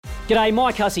G'day,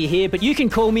 Mike Hussey here, but you can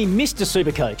call me Mr.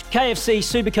 Supercoach. KFC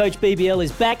Supercoach BBL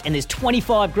is back and there's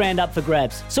 25 grand up for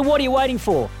grabs. So what are you waiting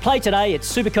for? Play today at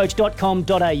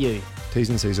supercoach.com.au. T's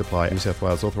and C's apply. New South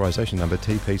Wales authorisation number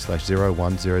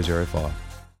TP/01005.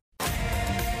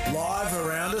 Live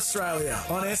around Australia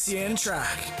on SEN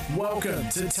Track. Welcome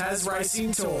to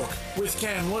Tasracing Talk with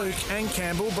Cam Luke and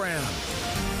Campbell Brown.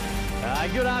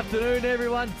 Good afternoon,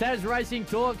 everyone. Tasracing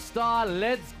Talk style.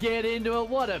 Let's get into it.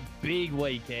 What a big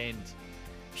weekend.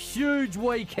 Huge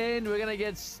weekend. We're going to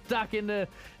get stuck into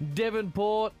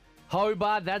Devonport,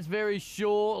 Hobart. That's very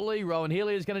shortly. Rowan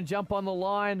Hillier is going to jump on the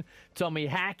line. Tommy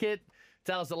Hackett.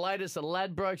 Tell us the latest at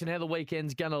Ladbrokes and how the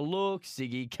weekend's going to look.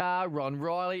 Siggy Carr, Ron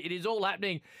Riley. It is all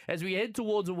happening as we head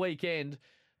towards a weekend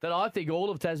that I think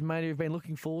all of Tasmania have been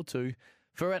looking forward to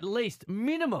for at least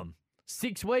minimum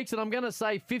 6 weeks, and I'm going to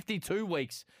say 52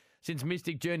 weeks since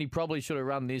Mystic Journey probably should have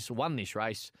won this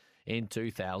race in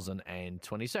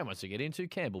 2020. So much to get into.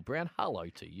 Campbell Brown, hello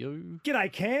to you. G'day,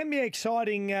 Cam. Yeah,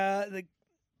 exciting. The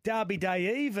Derby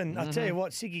Day Eve, and I tell you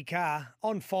what, Siggy Carr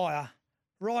on fire,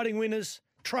 riding winners,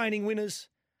 training winners,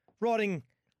 riding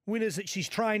winners that she's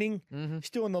training. She's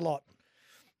doing the lot.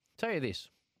 Tell you this,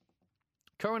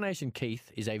 Coronation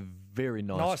Keith is a very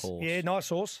nice horse. Yeah, nice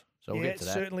horse. So we'll get to that.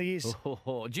 It certainly is.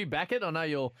 Do you back it? I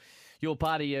know you're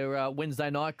part of your Wednesday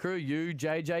night crew. You,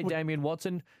 JJ, Damien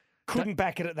Watson. Couldn't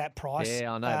back it at that price.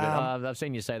 Yeah, I know, but I've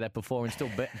seen you say that before and still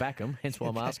back them. Hence why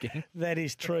I'm asking. That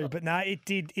is true, but no, it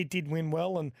did win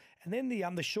well, and then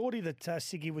the shorty that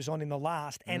Siggy was on in the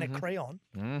last, Anna Creon,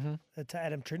 that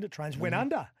Adam Trinder trains, went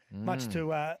under, much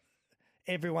to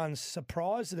everyone's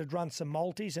surprise. It had run some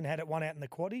multis and had it won out in the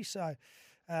quaddie. So,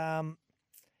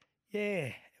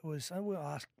 it was.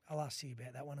 I'll ask you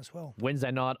about that one as well.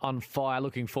 Wednesday night on fire.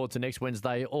 Looking forward to next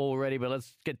Wednesday already. But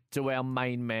let's get to our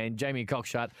main man, Jamie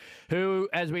Cockshut, who,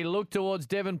 as we look towards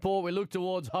Devonport, we look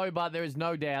towards Hobart, there is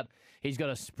no doubt he's got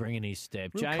a spring in his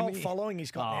step. Real Jamie, cult following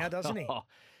he's got now, doesn't he?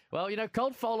 Well,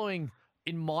 cult following,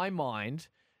 in my mind,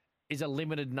 is a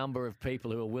limited number of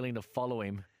people who are willing to follow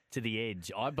him to the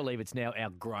edge. I believe it's now our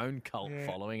grown cult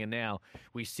following, and now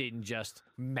we sit in just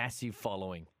massive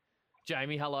following.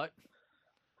 Jamie, hello.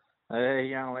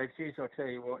 Young lads, geez, I'll tell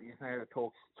you what, you know how to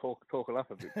talk it up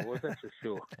a bit, boys, that's for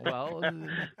sure. Well,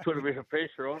 put a bit of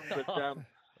pressure on, but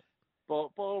by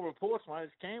all reports, mate,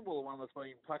 it's Campbell, the one that's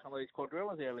been plucking these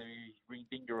quadrillas out of his ring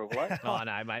dinger of late. Oh,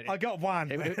 no, mate. I got one.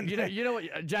 You know what,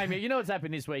 Jamie, you know what's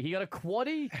happened this week? He got a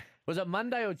quaddie. Was it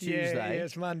Monday or Tuesday? Yeah,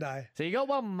 it's Monday. So you got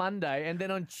one Monday, and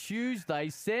then on Tuesday,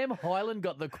 Sam Hyland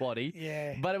got the quaddie.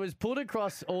 Yeah. But it was put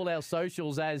across all our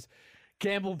socials as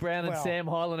Campbell Brown and Sam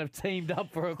Hyland have teamed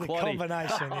up for a quaddie.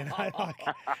 Combination,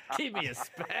 Give me a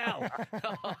spell.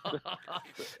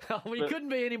 He couldn't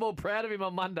be any more proud of him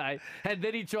on Monday, and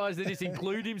then he tries to just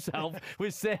include himself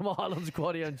with Sam Hyland's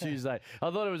quaddie on Tuesday. I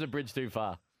thought it was a bridge too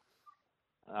far.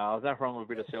 There's nothing wrong with a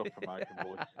bit of self-promotion,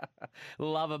 boys.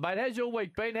 Love it, mate. How's your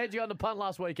week been? How'd you go on the punt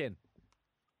last weekend?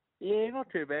 Yeah, not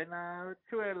too bad.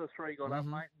 2 out of the 3 got up,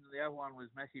 mate, and the other one was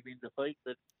massive in defeat.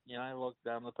 But,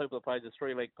 the people that played the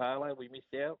 3-leg parlay, we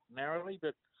missed out narrowly.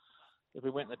 But if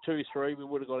we went in the 2-3, we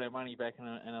would have got our money back and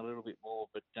a little bit more.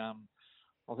 But I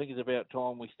think it's about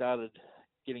time we started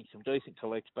getting some decent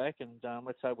collects back, and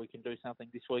let's hope we can do something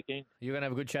this weekend. You're going to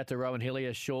have a good chat to Rowan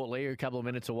Hillier shortly, a couple of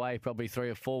minutes away, probably 3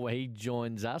 or 4 where he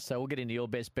joins us. So we'll get into your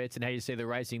best bets and how you see the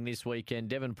racing this weekend.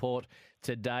 Devonport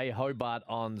today, Hobart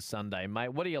on Sunday.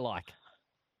 Mate, what do you like?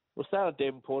 We'll start at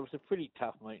Devonport. It's a pretty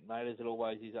tough meet, mate, as it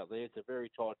always is up there. It's a very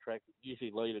tight track,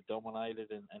 usually leader dominated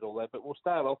and all that. But we'll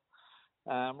start off.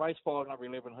 Race 5, number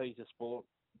 11, He's a Sport.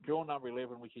 Draw number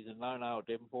 11, which is a no-no at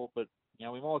Devonport, but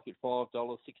we might get $5,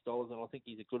 $6, and I think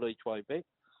he's a good each-way bet.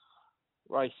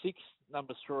 Race 6,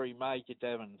 number 3, Major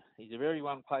Davin. He's a very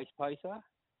one-pace pacer,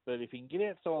 but if he can get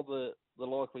outside the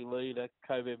likely leader,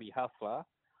 Covebi Huffler,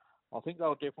 I think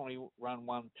they'll definitely run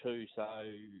 1-2. So,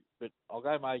 but I'll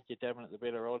go Major Davin at the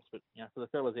better odds. But for the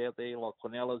fellas out there like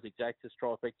Quinellas, Exactas,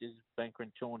 Trifectas, Banker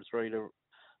and 2 and 3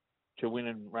 to win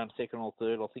and run second or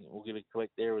third, I think we'll get a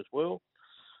collect there as well.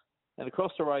 And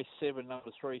across to race 7,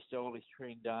 number 3, Stylish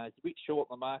Trend. It's a bit short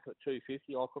in the market at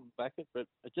 $2.50. I couldn't back it, but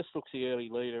it just looks the early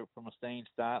leader from a stand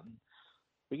start. And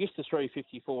if it gets to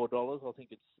 $3.54, I think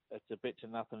it's a bet to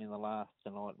nothing in the last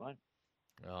tonight, mate.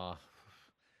 Oh,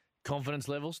 confidence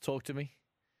levels, talk to me.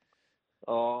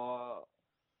 4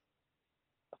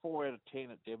 out of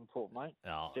 10 at Devonport, mate.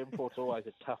 Oh. Devonport's always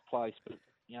a tough place, but,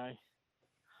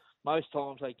 most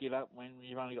times they get up when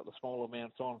you've only got the small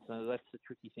amounts on, so that's the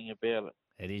tricky thing about it.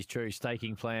 It is true.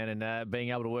 Staking plan and being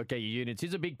able to work out your units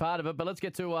is a big part of it. But let's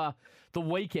get to the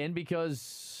weekend,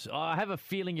 because I have a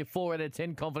feeling your 4 out of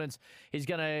 10 confidence is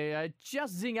going to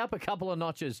just zing up a couple of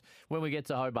notches when we get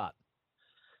to Hobart.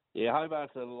 Yeah,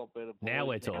 Hobart's a lot better. Now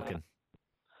we're talking.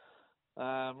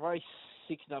 Race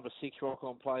 6, number 6, Rock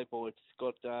on Playboy. It's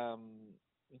got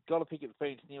a picket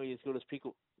fence nearly as good as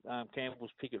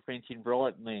Campbell's picket fence in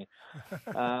Brighton there.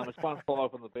 It's 1-5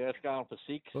 on the bounce, going for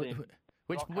 6.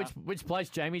 Which place,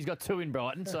 Jamie? He's got 2 in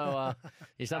Brighton, so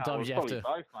sometimes you have to.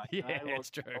 Both, mate. Yeah, that's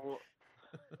true.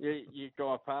 You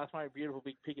drive past, mate, beautiful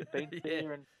big picket fence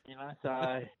there, and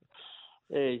so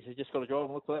you just got to drive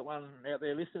and look for that one out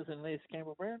there, listeners, and there's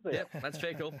Campbell Brown there. Yep, that's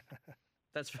fair cool.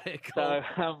 That's fair cool.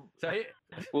 So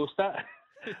we'll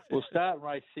start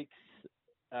race 6,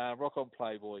 Rock on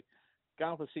Playboy,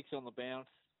 going for 6 on the bounce.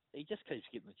 He just keeps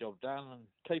getting the job done and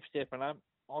keeps stepping up.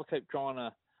 I keep trying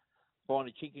to find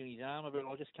a chink in his armour, but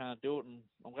I just can't do it. And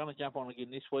I'm going to jump on again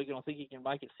this week, and I think he can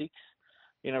make it 6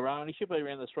 in a row. And he should be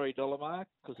around the $3 mark,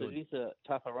 because it is a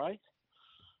tougher race.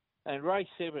 And race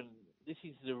 7, this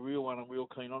is the real one I'm real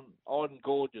keen on. Iden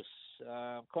Gorgeous.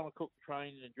 Connor Cook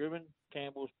trained and driven,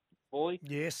 Campbell's boy.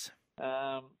 Yes.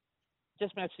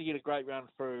 Just managed to get a great run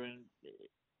through, and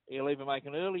he'll either make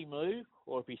an early move,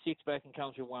 or if he sits back and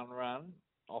comes with one run,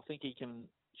 I think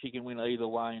she can win either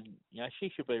way. And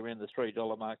she should be around the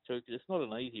 $3 mark too, because it's not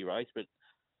an easy race, but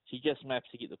she just maps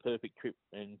to get the perfect trip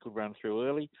and could run through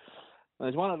early. And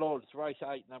there's one at odds, race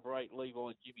 8, number 8,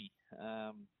 Levi Jimmy.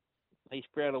 He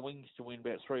sprouted wings to win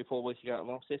about 3 or 4 weeks ago at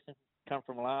Launceston, come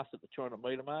from last at the 200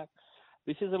 metre mark.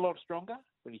 This is a lot stronger,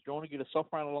 but he's trying to get a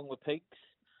soft run along the peaks.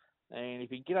 And if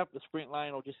he can get up the sprint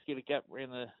lane or just get a gap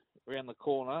around the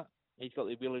corner, he's got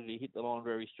the ability to hit the line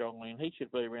very strongly, and he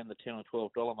should be around the $10 or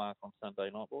 $12 mark on Sunday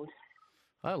night, boys.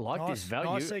 I like this value.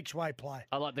 Nice each way play.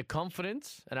 I like the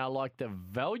confidence, and I like the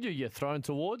value you're throwing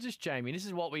towards this, Jamie. This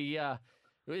is what we.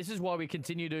 This is why we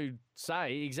continue to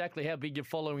say exactly how big your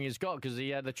following has got, because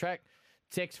the track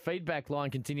text feedback line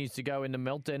continues to go into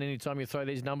meltdown anytime you throw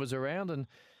these numbers around,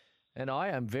 and I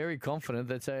am very confident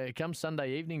that come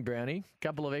Sunday evening, Brownie, a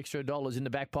couple of extra dollars in the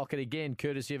back pocket again,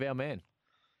 courtesy of our man.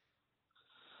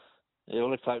 Yeah,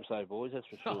 well, let's hope so, boys, that's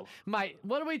for sure. Mate,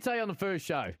 what did we tell you on the first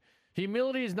show?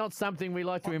 Humility is not something we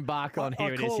like to embark on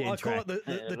here at SEN I call Track. it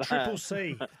the triple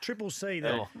C. Triple C.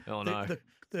 No.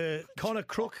 The Connor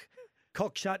Crook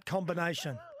cockshut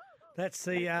combination. That's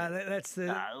the.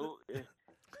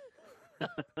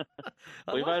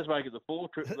 We may as well make it the 4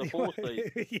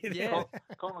 C. Yeah.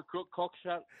 Connor Crook,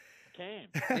 Cockshut, Cam.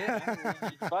 Yeah.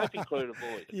 Both included,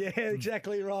 boys. Yeah,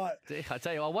 exactly right. I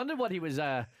tell you, I wondered what he was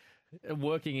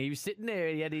working. He was sitting there.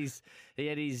 He had his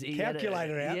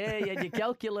Calculator out. Yeah, you had your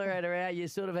calculator out. You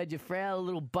sort of had your frown a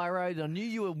little burrowed. I knew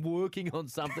you were working on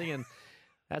something, and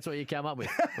that's what you come up with.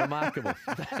 Remarkable.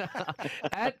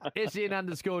 At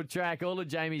SEN_track, all of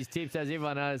Jamie's tips, as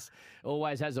everyone knows,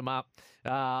 always has them up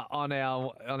on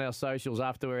our socials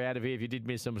after we're out of here if you did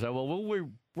miss them. So we'll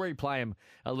replay them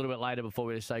a little bit later before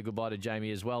we say goodbye to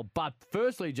Jamie as well. But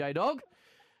firstly, J-Dog,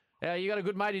 you got a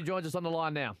good mate who joins us on the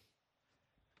line now.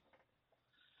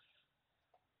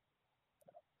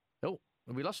 Oh,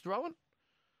 have we lost Rowan?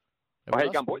 How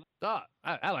you going, boys?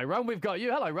 Hello, Rowan. We've got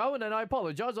you. Hello, Rowan, and I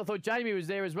apologise. I thought Jamie was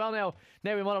there as well. Now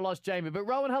we might have lost Jamie. But,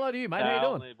 Rowan, hello to you, mate. How you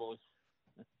doing? There, boys.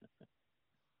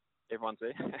 Everyone's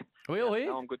there. Are we all here?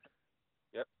 No, I'm good.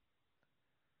 Yep.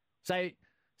 Say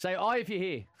aye if you're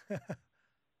here.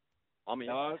 I'm here.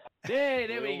 No. Yeah,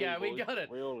 there we go. We got it.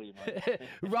 We all here, mate.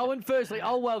 Rowan, firstly,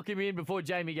 I'll welcome you in before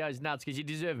Jamie goes nuts, because you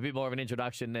deserve a bit more of an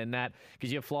introduction than that,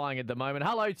 because you're flying at the moment.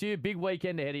 Hello to you. Big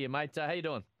weekend ahead of you, mate. How you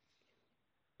doing?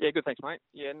 Yeah, good, thanks, mate.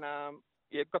 Yeah, and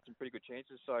got some pretty good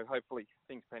chances, so hopefully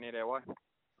things pan out our way.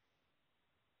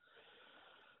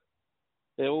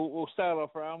 Yeah, we'll start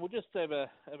off, Rowan. We'll just have a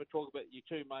talk about your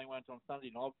 2 main ones on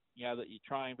Sunday night, that you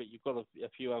train, but you've got a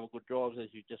few other good drives, as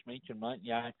you just mentioned, mate.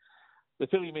 The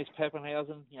filly Miss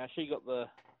Pappenhausen, she got the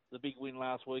big win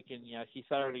last week, and, she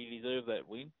thoroughly deserved that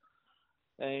win.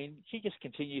 And she just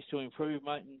continues to improve,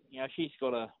 mate, and, she's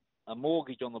got a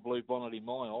mortgage on the blue bonnet in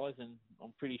my eyes, and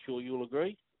I'm pretty sure you'll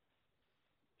agree.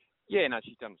 Yeah, no,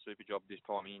 she's done a super job this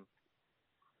time in.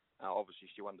 Obviously,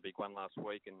 she won the big one last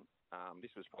week, and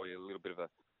this was probably a little bit of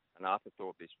an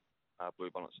afterthought, this Blue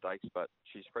Bonnet Stakes, but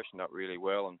she's freshened up really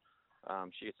well,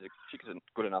 and she gets a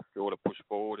good enough draw to push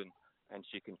forward, and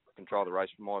she can control the race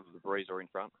from either the breeze or in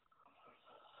front.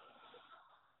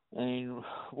 And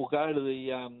we'll go to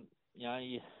the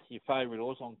your favourite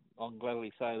horse. I'm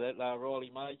gladly say that.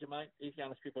 Riley Major, mate. He's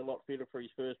going to strip a lot fitter for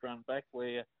his first run back,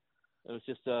 where it was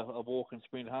just a walk and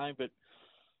sprint home. But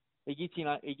he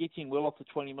gets in well off the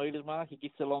 20 metres mark. He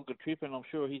gets the longer trip, and I'm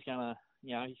sure he's going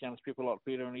to strip a lot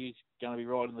better, and he's going to be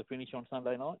right in the finish on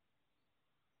Sunday night.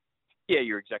 Yeah,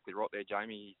 you're exactly right there,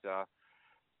 Jamie. He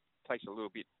takes a little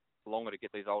bit longer to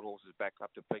get these old horses back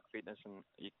up to peak fitness, and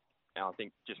I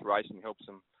think just racing helps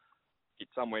them get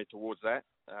somewhere towards that.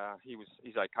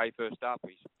 He's okay first up.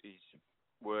 His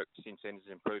work since then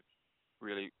has improved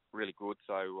really, really good.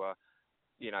 So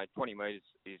 20 metres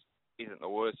isn't the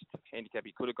worst handicap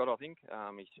he could have got. I think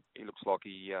he looks like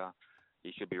he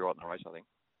should be right in the race, I think.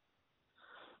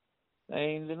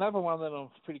 And another one that I'm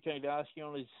pretty keen to ask you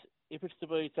on is, if it's to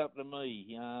be, it's up to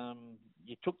me.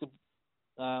 You took the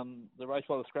race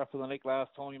by the scruff of the neck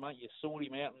last time, mate. You sought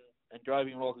him out and drove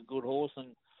him like a good horse, and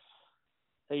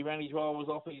he ran his rivals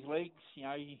off his legs. He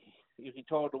was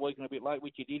entitled to weaken a bit late,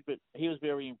 which he did, but he was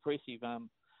very impressive.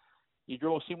 You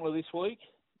draw similar this week,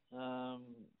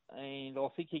 and I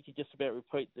think he could just about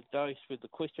repeat the dose with the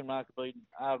question mark of being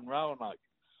Arden Roanoke,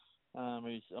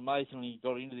 who's amazingly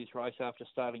got into this race after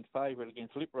starting favourite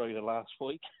against Lip Reader last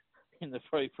week in the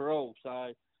free-for-all.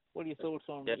 So what are your thoughts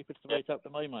on if it's to be, it's up to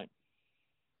me, mate?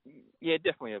 Yeah,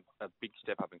 definitely a big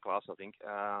step up in class, I think.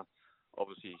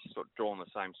 Obviously, he's sort of drawn the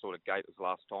same sort of gate as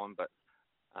last time, but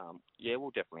we'll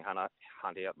definitely hunt out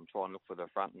and try and look for the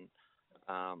front. And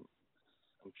I'm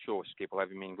sure Skip will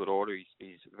have him in good order.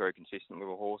 He's a very consistent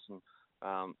little horse, and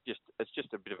it's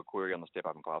just a bit of a query on the step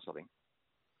up in class, I think.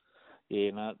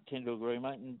 Yeah, no, I tend to agree,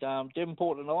 mate. And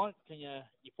Devonport tonight, can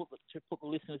you put the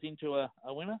listeners into a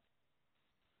winner?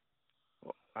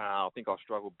 I think I'll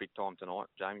struggle big time tonight,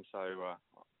 Jamie. So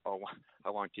I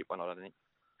won't tip one, I don't think.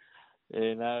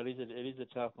 Yeah, no, it is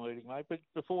a tough meeting, mate. But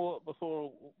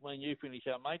before when you finish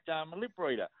up, mate, Lip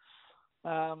Reader.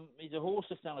 He's a horse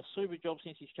that's done a super job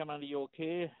since he's come under your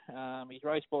care. He's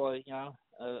raced by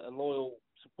a loyal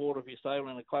supporter of your stable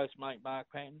and a close mate, Mark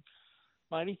Patton.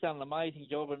 Mate, he's done an amazing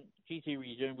job, and he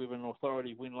resumed with an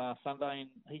authoritative win last Sunday, and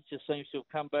he just seems to have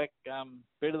come back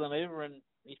better than ever, and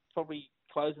he's probably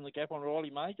closing the gap on Riley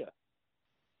Major.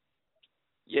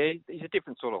 Yeah, he's a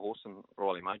different sort of horse than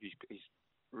Riley Major. He's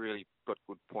really got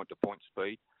good point-to-point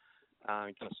speed.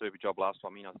 He's done a super job last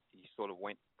time. He sort of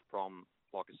went from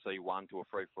like a C1 to a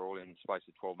free-for-all in the space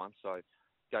of 12 months, so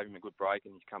gave him a good break,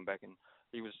 and he's come back, and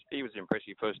he was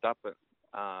impressive first up, but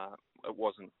it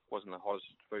wasn't the hottest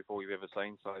free-for-all you've ever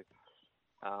seen. So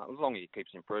as long as he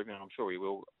keeps improving, and I'm sure he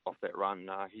will off that run,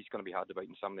 he's going to be hard to beat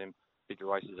in some of them bigger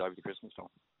races over the Christmas time.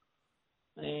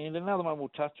 And another one we'll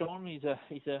touch on, he's a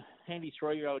handy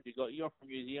 3-year-old you're from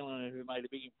New Zealand who made a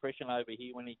big impression over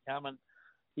here when he came, and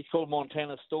he's called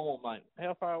Montana Storm, mate.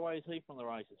 How far away is he from the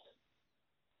races?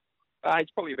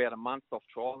 It's probably about a month off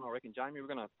trial, I reckon, Jamie. We're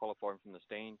going to qualify him from the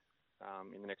stand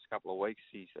in the next couple of weeks.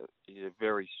 He's a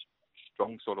very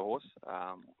strong sort of horse.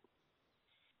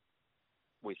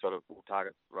 We sort of will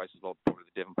target races like probably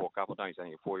the Devonport Cup. I know he's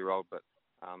only a 4-year-old, but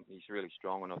he's really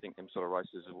strong, and I think them sort of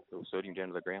races will suit him down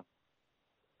to the ground.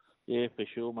 Yeah, for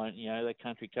sure, mate. That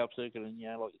Country Cup circuit, and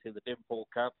like you said, the Devonport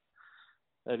Cup,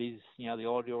 that is, the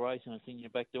ideal race, and it's in your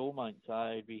back door, mate.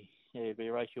 So it'd be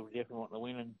a race you'll definitely want to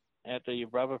win, and out to your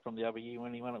brother from the other year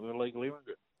when he won it with a legal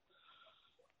immigrant.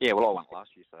 Yeah, well, I won it last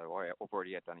year, so I've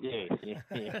already outdone him.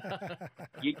 Yeah.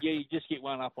 you just get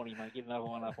one up on him, mate. Get another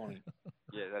one up on him.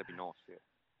 Yeah, that'd be nice, yeah.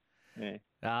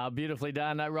 Yeah. Beautifully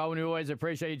done. Rowan, we always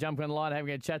appreciate you jumping on the line,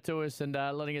 having a chat to us and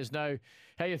letting us know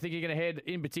how you think you're going to head,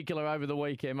 in particular, over the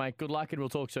weekend, mate. Good luck, and we'll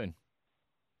talk soon.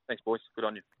 Thanks, boys. Good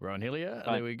on you. Rowan Hillier,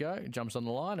 there we go. Jumps on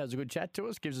the line, has a good chat to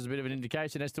us, gives us a bit of an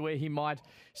indication as to where he might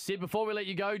sit. Before we let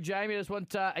you go, Jamie, I just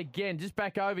want, again, just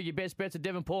back over your best bets at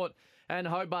Devonport and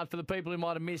Hobart for the people who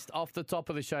might have missed off the top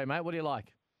of the show, mate. What do you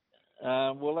like?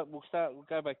 We'll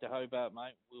go back to Hobart,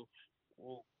 mate.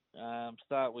 We'll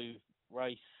start with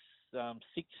race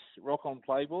 6, Rock on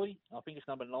Playboy. I think it's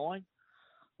number 9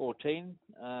 or 10,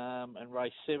 and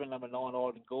race 7, number 9,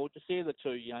 Island Gorgeous. They're the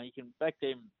two. You can back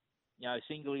them,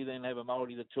 singly, then have a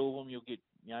multi the two of them. You'll get,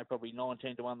 probably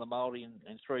 9-10 to 1 the multi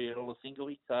and $3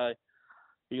 singly. So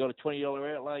you got a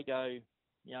 $20 outlay, go,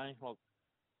 like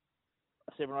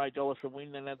 $7 or $8 for a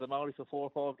win, then have the multi for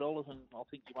 $4 or $5, and I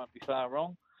think you won't be far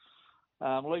wrong.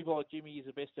 Levi Jimmy is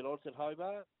the best at odds at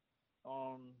Hobart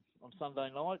on Sunday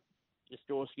night. Just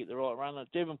draws to get the right run.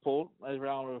 At Devonport, as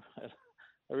Rowan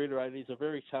reiterated, is a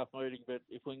very tough meeting, but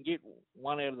if we can get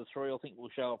 1 out of the 3, I think we'll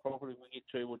show up properly. If we get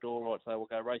 2, we'll do all right. So we'll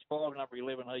go race 5, number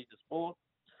 11, He's the Sport.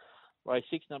 Race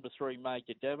 6, number 3,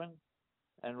 Major Davin.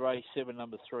 And race 7,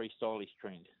 number 3, Stylish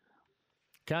Trend.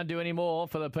 Can't do any more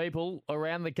for the people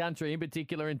around the country, in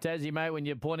particular in Tassie, mate, when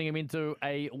you're pointing them into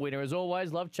a winner. As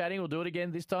always, love chatting. We'll do it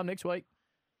again this time next week.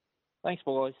 Thanks,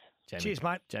 boys. Jamie, cheers,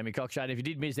 mate. Jamie Cockshade. If you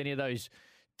did miss any of those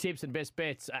tips and best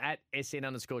bets are at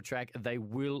SN_track. They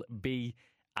will be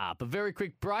up. A very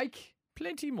quick break.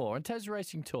 Plenty more on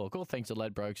Tasracing Talk. All thanks to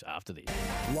Ladbrokes after this.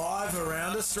 Live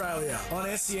around Australia on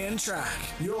SEN Track.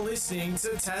 You're listening to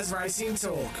Tasracing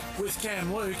Talk with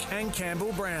Cam Luke and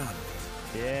Campbell Brown.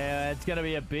 Yeah, it's going to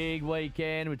be a big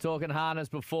weekend. We're talking harness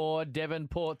before.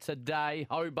 Devonport today.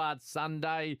 Hobart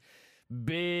Sunday.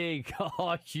 Big.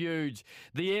 Oh, huge.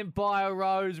 The Empire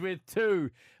rose with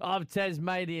two of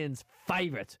Tasmanians'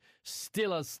 favourite.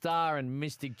 Still a Star and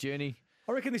Mystic Journey.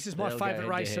 I reckon this is my favourite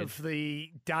race of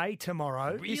the day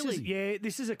tomorrow. Really?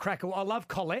 This is a cracker. I love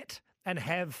Colette and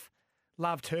have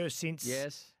loved her since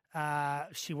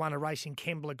she won a race in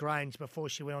Kembla Grange before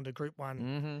she went on to Group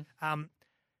 1. Mm-hmm.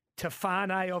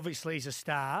 Tafane obviously is a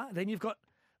star. Then you've got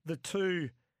the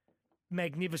two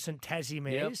magnificent Tassie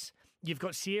mares. Yep. You've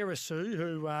got Sierra Sue,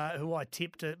 who I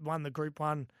tipped won the Group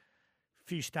 1 a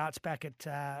few starts back at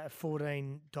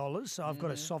 $14. So I've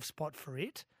got a soft spot for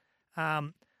it.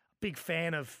 Big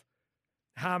fan of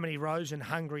Harmony Rose and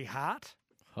Hungry Heart.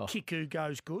 Oh. Kiku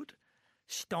goes good.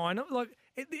 Steiner,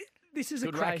 this is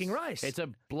a cracking race. It's a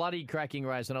bloody cracking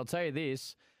race, and I'll tell you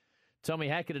this. Tommy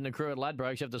Hackett and the crew at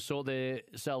Ladbrokes have to sort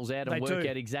themselves out and work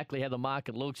out exactly how the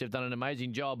market looks. They've done an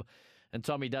amazing job, and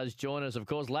Tommy does join us. Of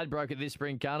course, Ladbroke at this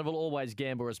Spring Carnival. Always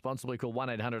gamble responsibly. Call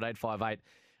 1-800-858-858.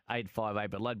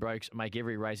 But Ladbrokes make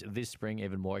every race this spring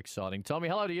even more exciting. Tommy,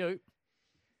 hello to you.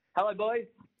 Hello, boys.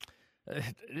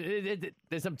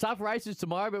 There's some tough races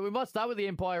tomorrow, but we might start with the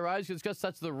Empire Rose because it's got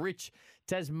such the rich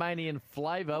Tasmanian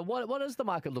flavour. What does the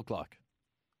market look like?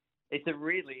 It's a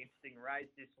really interesting race,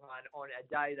 this one, on a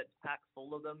day that's packed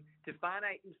full of them.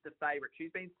 Tafane is the favourite.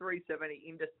 She's been $3.70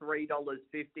 into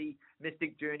 $3.50.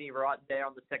 Mystic Journey right there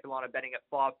on the second line of betting at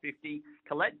 $5.50.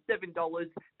 Colette, $7.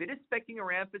 Bit of specking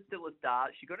around for Still a Star.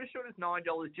 She got as short as $9,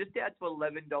 just out to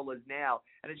 $11 now.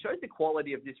 And it shows the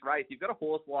quality of this race. You've got a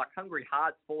horse like Hungry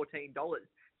Heart's $14.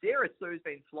 Sierra Sue's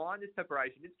been flying this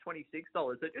preparation. It's $26.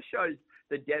 So it just shows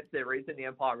the depth there is in the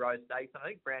Empire Rose Stakes. And I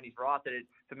think Brownie's right that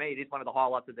for me, it is one of the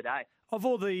highlights of the day. Of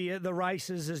all the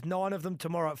races, there's 9 of them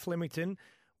tomorrow at Flemington.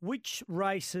 Which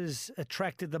races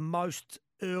attracted the most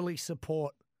early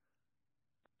support?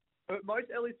 Most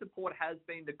early support has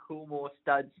been the Coolmore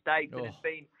Stud Stakes. And it's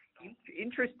been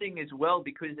interesting as well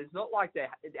because it's not like it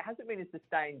hasn't been a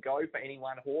sustained go for any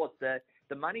one horse. The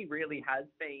money really has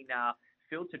been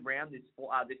filtered around this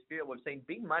field. We've seen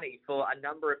big money for a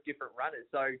number of different runners.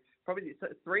 So probably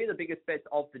 3 of the biggest bets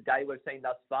of the day we've seen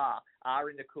thus far are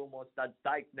in the Coolmore Stud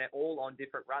Stakes, and they're all on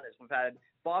different runners. We've had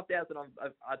 5,000 on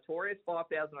Artorias,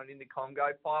 5,000 on In the Congo,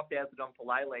 5,000 on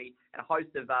Palele, and a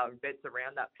host of bets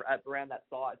around that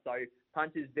side. So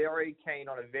Punch is very keen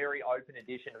on a very open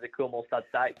edition of the Coolmore Stud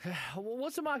Stakes.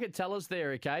 What's the market tell us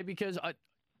there, okay? Because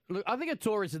I think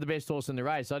Artorias is the best horse in the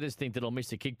race. I just think that it'll miss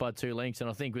a kick by 2 lengths, and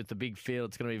I think with the big field,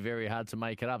 it's going to be very hard to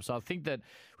make it up. So I think that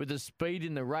with the speed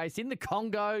in the race, in the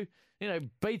Congo,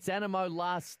 beats Animo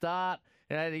last start.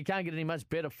 You can't get any much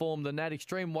better form than that.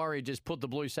 Extreme Warrior just put the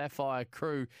Blue Sapphire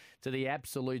crew to the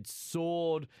absolute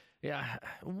sword. Yeah,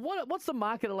 what's the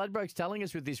market at Ladbrokes telling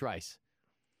us with this race?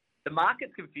 The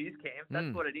market's confused, Cam.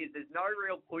 That's what it is. There's no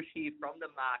real push here from the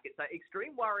market. So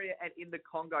Extreme Warrior and In the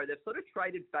Congo, they've sort of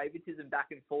traded favouritism back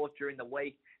and forth during the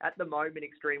week. At the moment,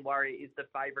 Extreme Warrior is the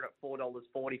favourite at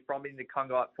 $4.40 from In the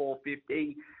Congo at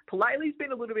 $4.50. Palele's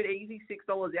been a little bit easy, $6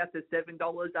 out to $7.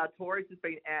 Taurus has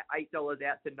been at $8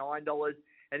 out to $9.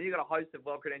 And then you've got a host of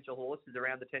well-credentialed horses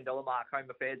around the $10 mark. Home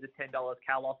Affairs at $10,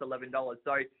 Carlos $11.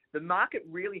 So the market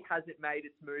really hasn't made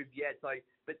its move yet.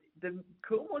 But the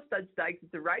Coolmore Stud Stakes,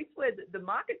 it's a race where the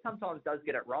market sometimes does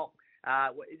get it wrong.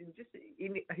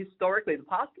 Historically, the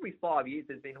past 5 years,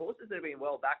 there's been horses that have been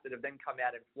well backed that have then come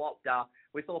out and flopped.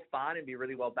 We saw Farnham be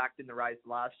really well backed in the race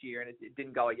last year, and it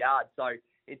didn't go a yard. So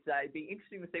it'd be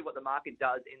interesting to see what the market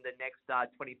does in the next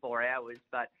 24 hours.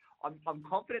 But I'm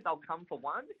confident they'll come for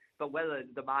one, but whether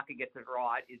the market gets it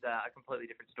right is a completely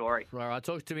different story. Right,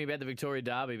 talk to me about the Victoria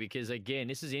Derby because, again,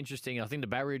 this is interesting. I think the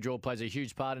barrier draw plays a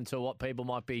huge part into what people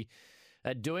might be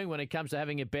doing when it comes to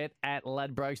having a bet at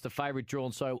Ladbrokes. The favourite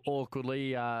drawn so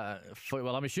awkwardly. I'm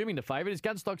assuming the favourite. Is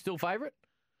Gunstock still favourite?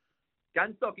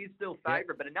 Gunstock is still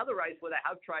favourite, but another race where they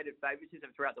have traded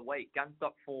favouritism throughout the week.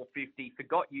 Gunstock $4.50,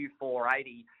 Forgot You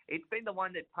 $4.80. It's been the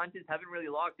one that punters haven't really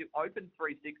liked. It opened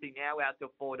 $3.60, now out to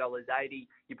 $4.80.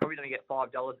 You're probably going to get $5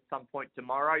 at some point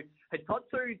tomorrow.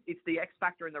 Hitotsu, it's the X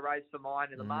factor in the race for mine,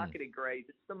 and the market agrees.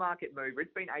 It's the market mover.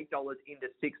 It's been $8 into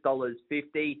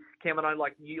 $6.50. Cameron,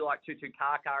 you like Tutu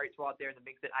Kaka. It's right there in the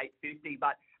mix at $8.50.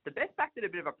 But the best backed at a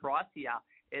bit of a price here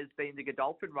has been the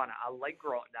Godolphin runner,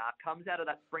 Allegron. Comes out of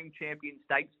that Spring Champion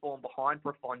Stakes form behind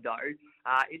Profondo.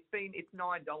 It's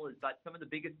 $9, but some of the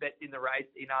biggest bets in the race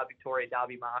in our Victoria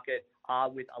Derby market are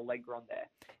with Allegron there.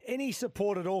 Any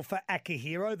support at all for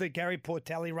Akihiro, the Gary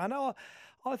Portelli runner?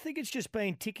 I think it's just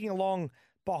been ticking along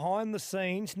behind the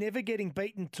scenes, never getting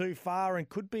beaten too far, and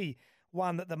could be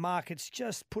one that the market's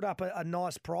just put up a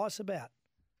nice price about.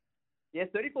 Yeah,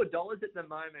 $34 at the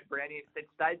moment, Brownie. It's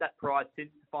stayed that price since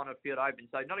the final field open,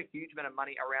 so not a huge amount of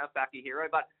money around Fakir Hero,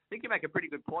 but I think you make a pretty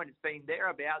good point. It's been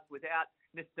thereabouts without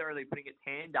necessarily putting its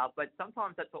hand up, but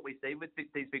sometimes that's what we see with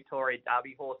these Victoria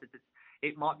Derby horses.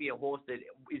 It might be a horse that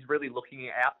is really looking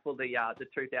out for the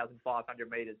 2,500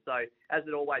 metres. So, as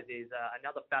it always is,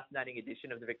 another fascinating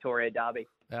edition of the Victoria Derby.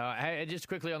 Hey, just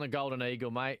quickly on the Golden Eagle,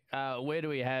 mate, where do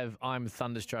we have I'm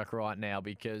Thunderstruck right now?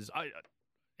 Because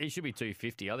he should be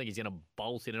 250. I think he's going to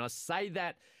bolt it. And I say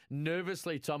that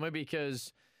nervously, Tommy,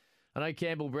 because I know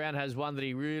Campbell Brown has one that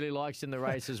he really likes in the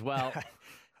race as well.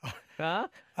 Huh?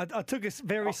 I took a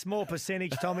very small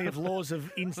percentage, Tommy, of laws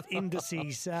of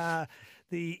indices.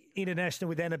 The international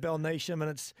with Annabelle Neesham,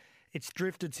 and it's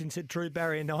drifted since it drew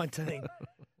barrier 19.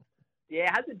 Yeah,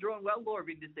 it hasn't drawn well, law of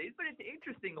indices, but it's an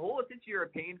interesting horse. Its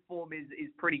European form is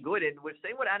pretty good, and we've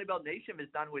seen what Annabelle Neesham has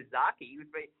done with Zaki.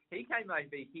 He came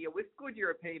over here with good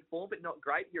European form, but not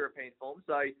great European form,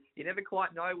 so you never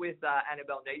quite know with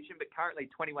Annabelle Neesham, but currently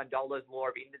 $21 law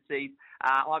of indices.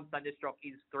 I'm Thunderstruck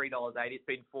is $3.80. It's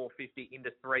been $4.50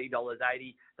 into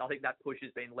 $3.80. So I think that push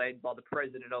has been led by the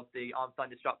president of the I'm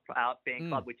Thunderstruck fan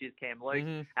club, which is Cam Luke.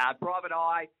 Mm-hmm. Private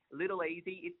Eye, Little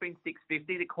Easy, it's been $6.50.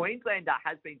 The Queenslander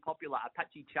has been popular.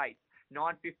 Apache Chase,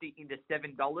 $9.50 into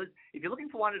 $7. If you're looking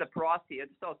for one at a price here,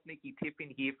 just a sneaky tip in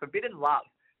here. Forbidden Love,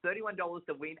 $31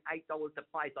 to win, $8 to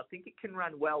place. I think it can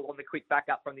run well on the quick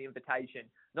backup from the invitation.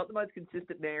 Not the most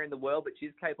consistent mare in the world, but she's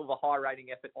capable of a high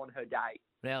rating effort on her day.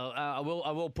 Now, I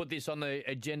will put this on the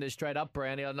agenda straight up,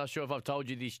 Brownie. I'm not sure if I've told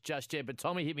you this just yet, but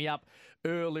Tommy hit me up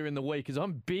earlier in the week because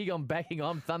I'm big on backing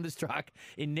I'm Thunderstruck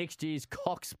in next year's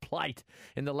Cox Plate,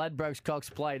 in the Ladbrokes Cox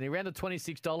Plate, and around the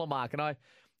 $26 mark. And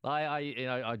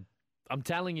I'm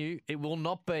telling you, it will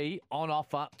not be on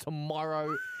offer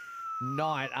tomorrow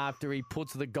night after he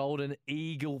puts the Golden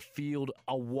Eagle field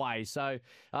away. So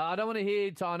I don't want to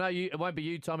hear, I know it won't be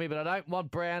you, Tommy, but I don't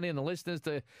want Brownie and the listeners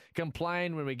to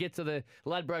complain when we get to the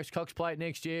Ladbrokes Cox Plate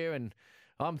next year and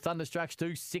I'm Thunderstruck's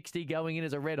 260 going in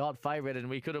as a red-hot favourite, and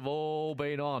we could have all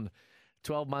been on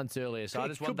 12 months earlier. So I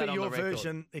just want that on the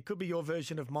record. It could be your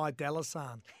version of My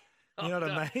Delasan. You know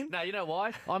what I mean? No, you know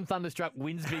why? I'm Thunderstruck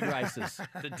wins big races.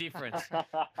 The difference.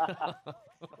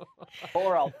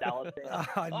 Poor old Dallas.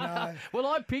 I know. Well,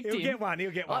 I picked him. He'll get one.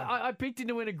 I picked him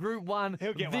to win a Group 1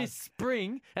 this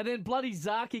spring, and then bloody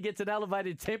Zaki gets an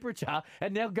elevated temperature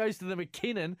and now goes to the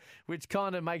McKinnon, which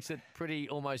kind of makes it pretty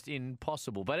almost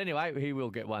impossible. But anyway, he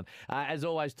will get one. As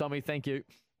always, Tommy, thank you.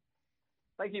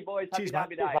 Thank you, boys. Cheers,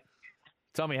 Happy day.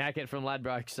 Tommy Hackett from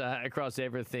Ladbrokes, across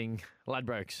everything.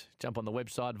 Ladbrokes, jump on the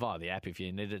website via the app if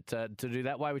you need it to do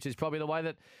that way, which is probably the way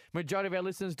that majority of our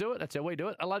listeners do it. That's how we do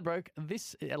it. A Ladbroke at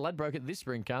this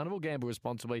spring carnival. Gamble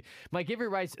responsibly. Make every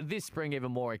race this spring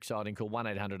even more exciting. Call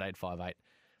 1-800-858-858.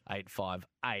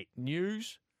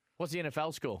 News? What's the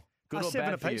NFL score? Good or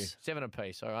bad for you? 7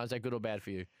 apiece. All right. Is that good or bad for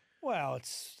you? Well,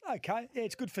 it's okay. Yeah,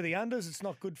 it's good for the unders. It's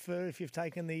not good for if you've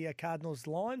taken the Cardinals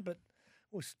line, but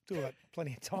we'll still have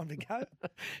plenty of time to go.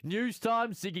 News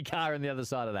time, Ziggy Carr on the other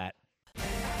side of that.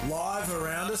 Live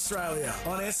around Australia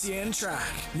on SEN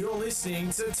Track. You're listening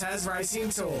to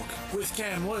Tasracing Talk with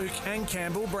Cam Luke and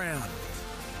Campbell Brown.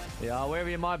 Yeah, wherever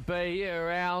you might be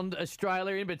around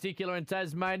Australia, in particular in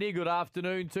Tasmania, good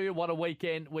afternoon to you. What a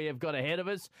weekend we have got ahead of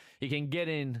us. You can get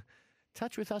in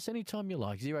touch with us anytime you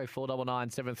like. 0499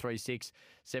 736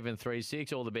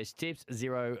 736. All the best tips.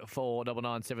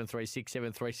 0499 736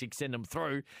 736. Send them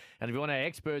through. And if you want our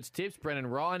experts' tips, Brennan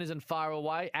Ryan isn't far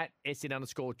away at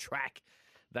SN_track.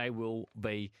 They will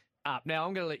be up. Now,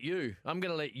 I'm going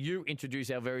to let you introduce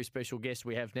our very special guest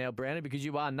we have now, Brownie, because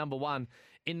you are number one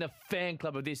in the fan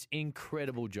club of this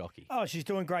incredible jockey. Oh, she's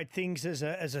doing great things as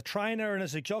a trainer and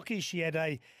as a jockey. She had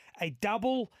a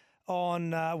double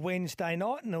on Wednesday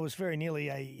night, and it was very nearly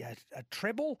a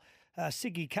treble.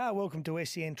 Siggy Carr, welcome to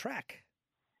SEN Track.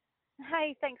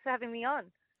 Hey, thanks for having me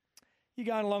on. You're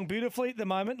going along beautifully at the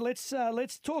moment. Let's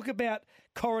talk about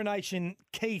Coronation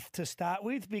Keith to start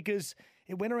with, because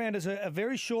it went around as a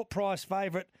very short price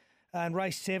favourite in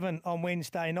race 7 on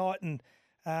Wednesday night and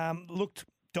looked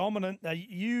dominant.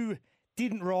 You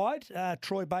didn't ride.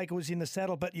 Troy Baker was in the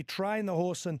saddle, but you trained the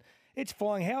horse and it's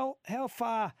flying. How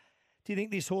far do you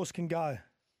think this horse can go?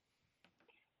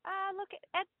 look,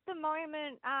 at the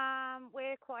moment,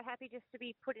 we're quite happy just to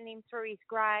be putting him through his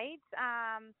grades.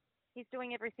 He's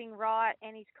doing everything right,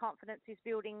 and his confidence is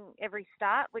building every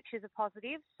start, which is a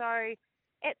positive. So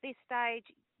at this stage,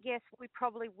 yes, we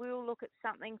probably will look at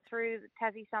something through the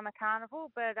Tassie Summer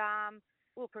Carnival, but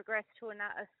we'll progress to a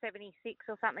 76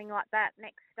 or something like that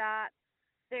next start.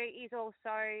 There is also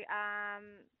a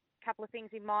couple of things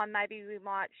in mind. Maybe we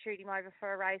might shoot him over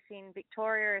for a race in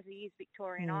Victoria, as he is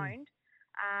Victorian owned.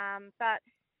 But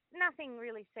nothing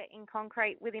really set in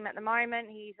concrete with him at the moment.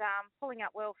 He's pulling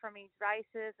up well from his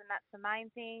races, and that's the main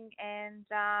thing. And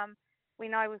we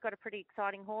know we've got a pretty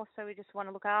exciting horse, so we just want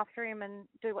to look after him and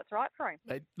do what's right for him.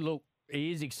 Look,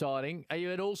 he is exciting. Are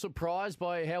you at all surprised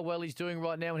by how well he's doing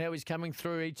right now and how he's coming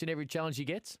through each and every challenge he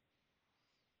gets?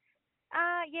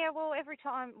 Yeah, well, every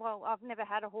time. Well, I've never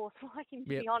had a horse like him, to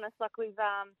be honest. Like we've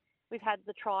had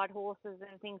the tried horses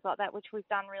and things like that, which we've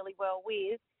done really well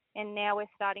with, and now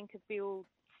we're starting to build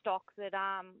stock that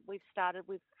we've started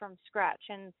with from scratch,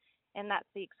 and that's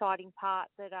the exciting part.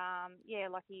 That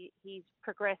like he's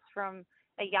progressed from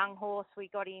a young horse. We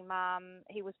got him.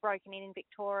 He was broken in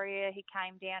Victoria. He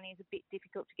came down. He's a bit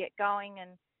difficult to get going,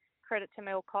 and credit to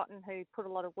Mel Cotton, who put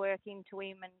a lot of work into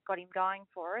him and got him going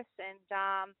for us.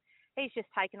 And he's just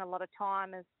taken a lot of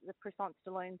time, as the Pressance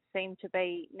Saloons seem to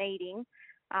be needing.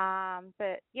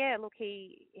 But yeah, look,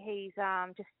 he's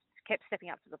just kept stepping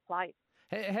up to the plate.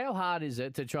 How hard is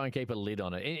it to try and keep a lid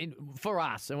on it? For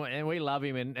us, and we love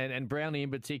him, and Brownie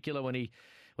in particular, when he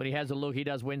has a look, he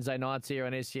does Wednesday nights here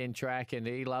on SCN Track, and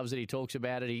he loves it. He talks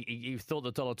about it. He thought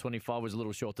the $1.25 was a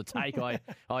little short to take.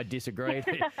 I disagreed.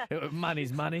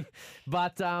 Money's money.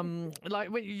 But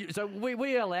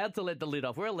we are allowed to let the lid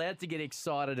off. We're allowed to get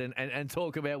excited and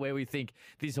talk about where we think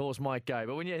this horse might go.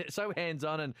 But when you're so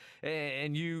hands-on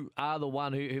and you are the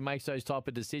one who makes those type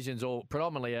of decisions, or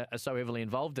predominantly are so heavily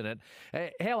involved in it,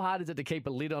 how hard is it to keep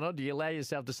a lid on it? Do you allow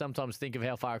yourself to sometimes think of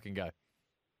how far it can go?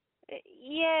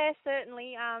 Yeah,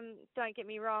 certainly. Don't get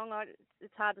me wrong.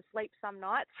 It's hard to sleep some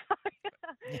nights.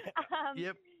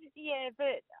 Yep. Yeah,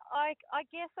 but I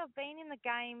guess I've been in the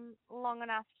game long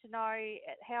enough to know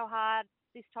how hard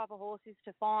this type of horse is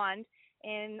to find,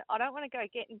 and I don't want to go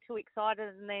getting too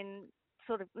excited and then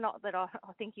sort of, not that I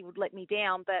think he would let me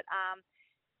down, but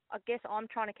I guess I'm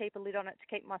trying to keep a lid on it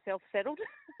to keep myself settled,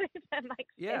 if that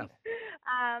makes sense.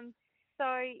 So,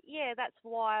 yeah, that's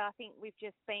why I think we've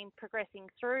just been progressing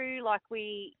through. Like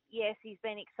yes, he's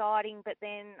been exciting, but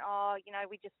then,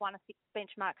 we just won a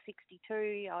benchmark 62.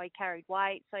 He carried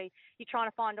weight. So you're trying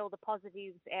to find all the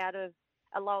positives out of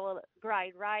a lower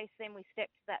grade race. Then we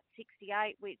stepped to that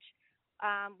 68, which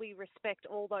we respect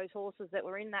all those horses that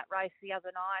were in that race the other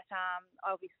night.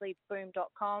 Obviously,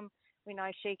 Boom.com, we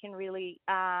know she can really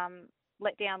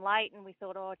let down late, and we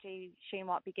thought, oh, gee, she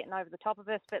might be getting over the top of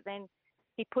us. But then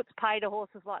he puts pay to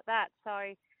horses like that. So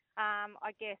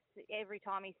I guess every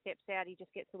time he steps out, he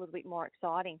just gets a little bit more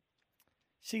exciting.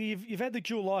 So you've had the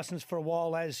dual licence for a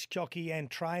while as jockey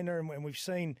and trainer, and we've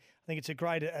seen, I think it's a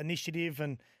great initiative,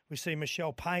 and we've seen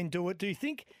Michelle Payne do it. Do you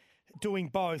think doing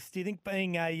both, do you think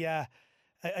being a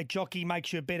jockey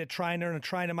makes you a better trainer and a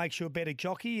trainer makes you a better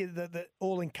jockey, the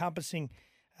all-encompassing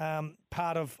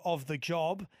part of the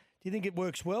job? Do you think it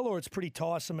works well, or it's pretty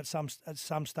tiresome at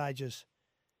some stages?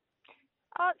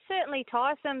 Oh, it's certainly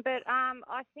tiresome, but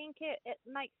I think it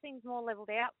makes things more levelled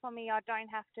out for me. I don't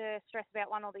have to stress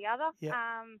about one or the other. Yep.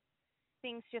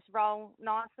 Things just roll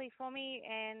nicely for me,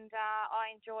 and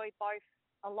I enjoy both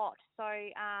a lot. So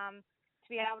to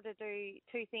be able to do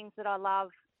two things that I love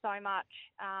so much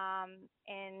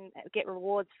and get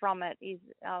rewards from it is,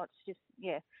 it's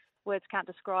just, words can't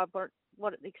describe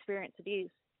what the experience it is.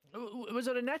 Was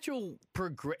it a natural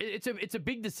It's a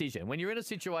big decision when you're in a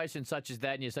situation such as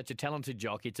that, and you're such a talented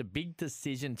jockey. It's a big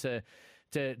decision to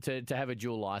have a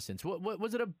dual license.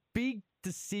 Was it a big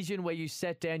decision where you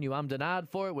sat down, you ummed and ahed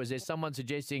for it? Was there someone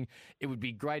suggesting it would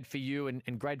be great for you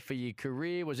and great for your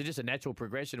career? Was it just a natural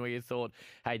progression where you thought,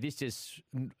 hey, this just,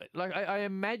 like, I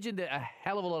imagine that a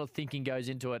hell of a lot of thinking goes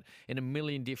into it in a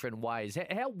million different ways.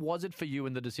 How was it for you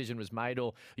when the decision was made,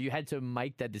 or you had to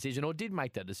make that decision, or did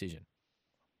make that decision?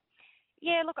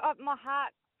 Yeah, look, my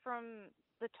heart from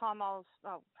the time I was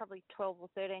probably 12 or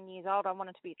 13 years old, I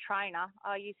wanted to be a trainer.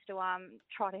 I used to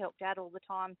try to help Dad all the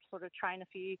time, sort of train a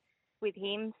few with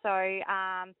him. So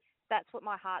that's what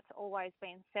my heart's always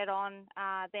been set on.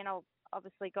 Then I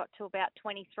obviously got to about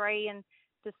 23 and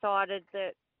decided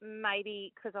that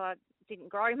maybe because I didn't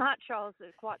grow much, I was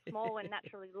quite small and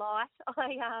naturally light,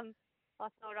 I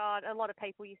thought a lot of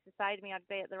people used to say to me, I'd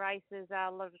be at the races,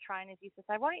 a lot of the trainers used to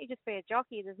say, why don't you just be a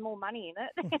jockey? There's more money in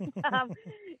it.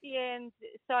 And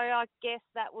so I guess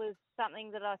that was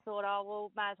something that I thought, oh,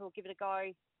 well, may as well give it a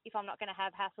go if I'm not going to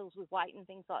have hassles with weight and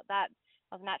things like that.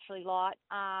 I was naturally light.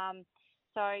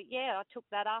 So, yeah, I took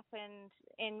that up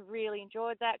and really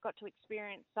enjoyed that, got to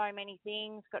experience so many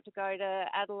things, got to go to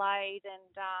Adelaide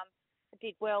and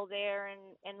did well there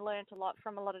and learnt a lot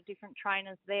from a lot of different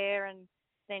trainers there, and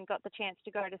then got the chance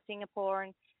to go to Singapore.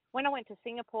 And when I went to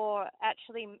Singapore,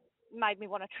 actually made me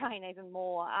want to train even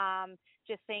more,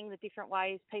 just seeing the different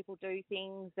ways people do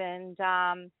things. And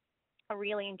I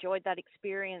really enjoyed that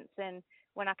experience. And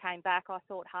when I came back, I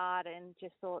thought hard and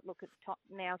just thought, look,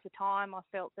 now's the time. I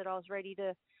felt that I was ready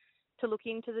to look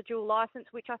into the dual licence,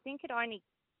 which I think had only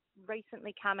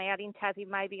recently come out in Tassie,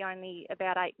 maybe only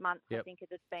about 8 months. Yep. I think it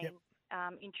had been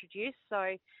introduced.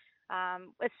 So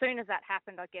as soon as that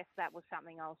happened, I guess that was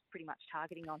something I was pretty much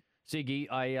targeting on.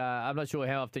 Siggy, I'm not sure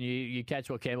how often you catch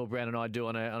what Campbell Brown and I do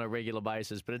on a regular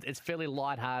basis, but it's fairly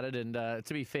lighthearted, and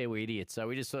to be fair, we're idiots, so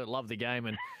we just sort of love the game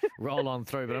and roll on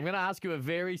through. But I'm going to ask you a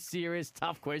very serious,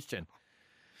 tough question.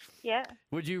 Yeah.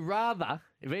 Would you rather,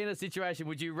 if you're in a situation,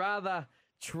 would you rather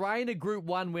train a Group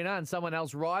 1 winner and someone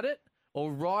else ride it,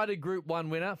 or ride a Group 1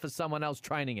 winner for someone else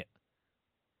training it?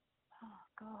 Oh,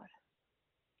 God.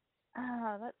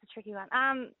 Oh, that's a tricky one.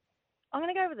 I'm going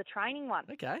to go with the training one.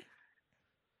 Okay.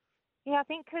 Yeah, I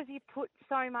think because you put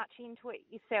so much into it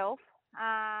yourself,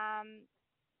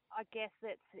 I guess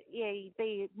you'd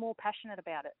be more passionate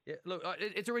about it. Yeah, look,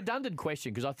 it's a redundant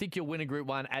question because I think you'll win a Group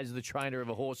 1 as the trainer of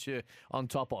a horse you're on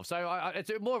top of. So it's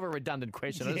more of a redundant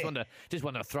question. I just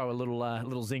want to throw a little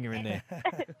zinger in there.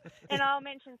 And I'll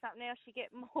mention something else. You get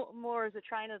more as a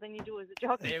trainer than you do as a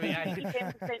jockey. There we go.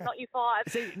 10%, not you 5.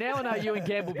 See, now I know you and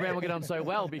Campbell Brown will get on so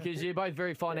well because you're both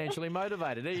very financially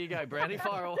motivated. There you go, Brownie.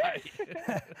 Fire away.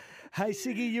 Hey,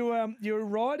 Siggy, you were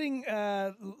riding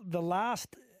the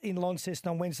last in Launceston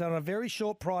on Wednesday on a very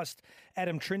short-priced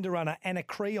Adam Trinder runner,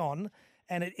 Anacreon,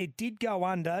 and it did go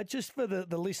under. Just for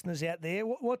the listeners out there,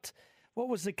 what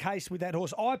was the case with that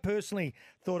horse? I personally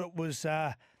thought it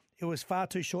was far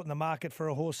too short in the market for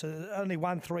a horse that only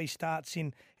won 3 starts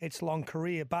in its long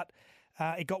career, but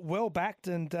it got well backed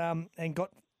and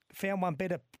found one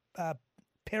better.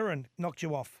 Perrin knocked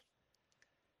you off.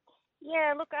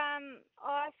 Yeah, look,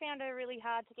 I found her really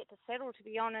hard to get to settle, to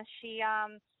be honest.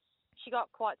 She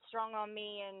got quite strong on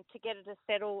me, and to get her to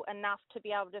settle enough to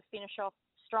be able to finish off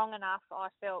strong enough, I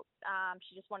felt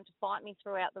she just wanted to fight me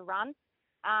throughout the run.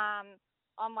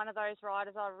 I'm one of those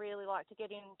riders, I really like to get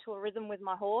into a rhythm with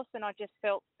my horse, and I just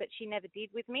felt that she never did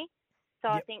with me. So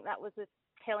I think that was a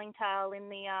telling tale in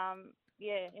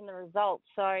the results.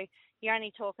 So you're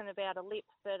only talking about a lip,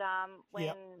 but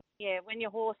when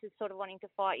your horse is sort of wanting to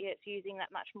fight you, it's using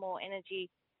that much more energy.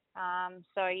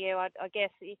 I guess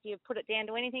if you put it down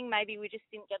to anything, maybe we just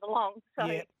didn't get along. So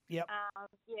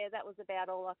that was about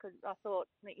all I thought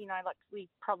that, like we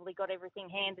probably got everything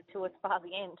handed to us by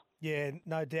the end. Yeah,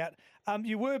 no doubt.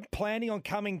 You were planning on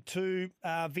coming to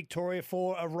Victoria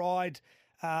for a ride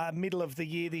middle of the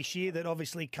year this year that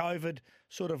obviously COVID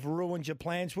sort of ruined your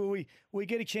plans. Will we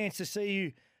get a chance to see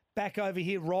you back over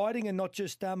here riding and not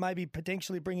just maybe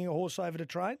potentially bringing a horse over to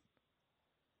train?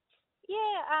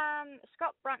 Yeah,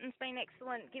 Scott Brunton's been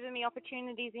excellent, giving me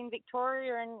opportunities in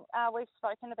Victoria, and we've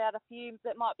spoken about a few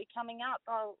that might be coming up.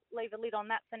 I'll leave a lid on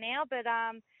that for now, but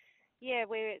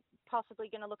we're possibly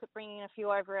going to look at bringing a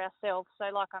few over ourselves.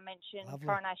 So like I mentioned, Lovely.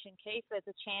 Coronation Keith, there's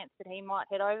a chance that he might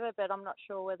head over, but I'm not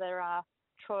sure whether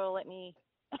Troy will let me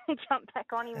jump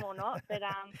back on him or not. But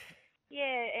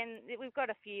and we've got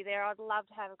a few there. I'd love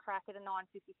to have a crack at a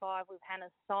 955 with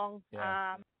Hannah's Song.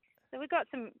 Yeah. So we've got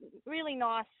some really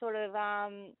nice sort of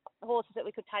horses that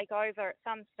we could take over at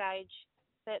some stage.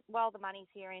 But while the money's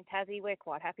here in Tassie, we're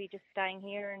quite happy just staying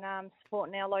here and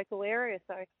supporting our local area.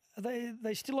 So Are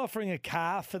they still offering a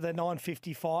car for the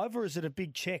 955, or is it a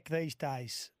big check these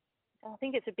days? I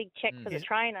think it's a big check for the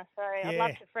trainer. So I'd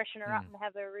love to freshen her up and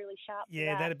have her really sharp.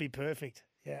 Yeah, that'd be perfect.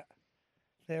 Yeah.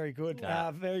 Very good.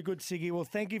 Very good, Siggy. Well,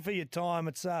 thank you for your time.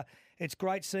 It's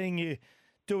great seeing you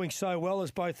doing so well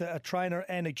as both a trainer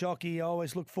and a jockey. I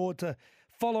always look forward to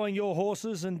following your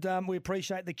horses, and we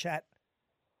appreciate the chat.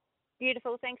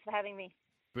 Beautiful. Thanks for having me.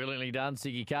 Brilliantly done.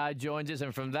 Siggy Carr joins us,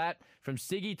 and from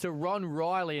Siggy to Ron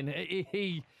Riley, and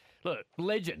he look,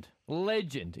 legend,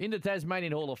 in the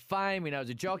Tasmanian Hall of Fame. We know he's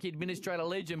a jockey, administrator,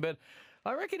 legend, but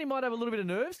I reckon he might have a little bit of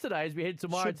nerves today as we head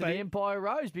tomorrow to the Empire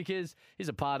Rose, because he's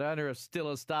a part owner of Still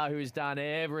a Star, who has done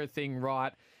everything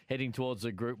right heading towards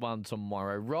the Group 1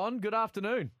 tomorrow. Ron, good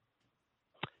afternoon.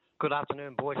 Good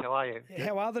afternoon, boys. How are you?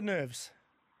 How are the nerves?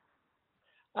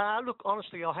 Look,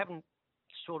 honestly, I haven't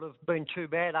sort of been too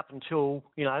bad up until,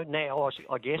 now,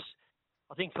 I guess.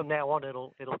 I think from now on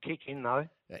it'll kick in, though.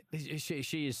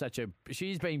 She is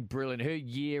she's been brilliant. Her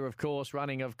year, of course,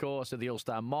 running, of course, of the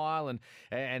All-Star Mile.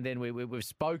 And then we've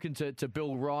spoken to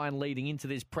Bill Ryan leading into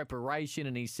this preparation,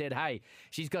 and he said, hey,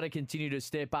 she's got to continue to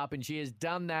step up, and she has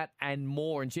done that and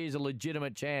more, and she has a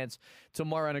legitimate chance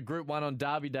tomorrow in a Group 1 on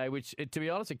Derby Day, which, to be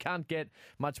honest, it can't get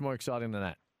much more exciting than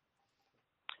that.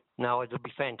 No, it'll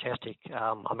be fantastic.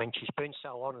 She's been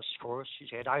so honest for us. She's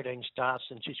had 18 starts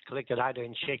and she's collected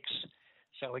 18 checks.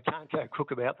 So we can't go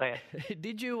crook about that.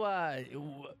 Did you,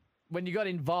 when you got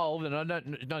involved, and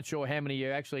I'm not sure how many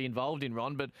you're actually involved in,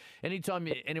 Ron, but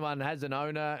anytime anyone has an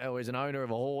owner or is an owner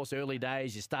of a horse, early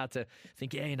days, you start to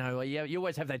think, you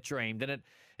always have that dream. Then it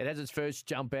has its first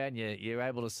jump out and you're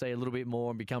able to see a little bit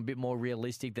more and become a bit more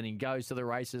realistic. Then he goes to the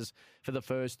races for the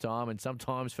first time, and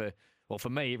sometimes for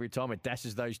me, every time it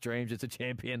dashes those dreams, it's a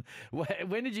champion.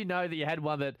 When did you know that you had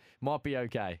one that might be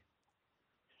okay?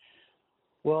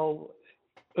 Well,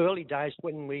 early days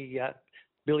when we,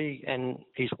 Billy and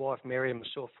his wife Mary and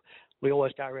myself, we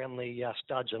always go around the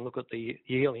studs and look at the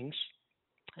yearlings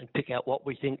and pick out what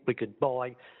we think we could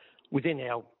buy within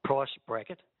our price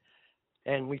bracket.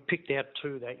 And we picked out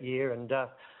 2 that year, and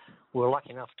we were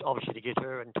lucky enough, to get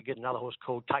her and to get another horse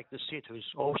called Take the Sit, who's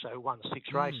also won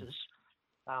 6 races.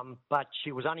 But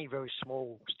she was only very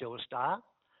small, still a star.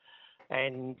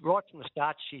 And right from the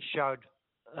start, she showed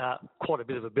quite a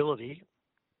bit of ability.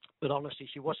 But honestly,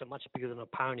 she wasn't much bigger than a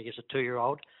pony as a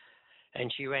 2-year-old.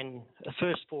 And she ran the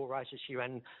first 4 races, she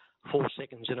ran 4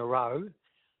 seconds in a row,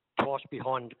 twice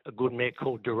behind a good mare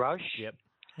called DeRoche. Yep.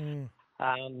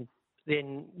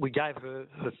 Then we gave her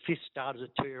 5th start as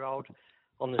a 2-year-old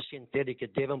on the synthetic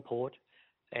at Devonport,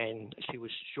 and she was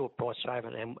short price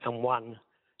favourite and won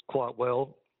quite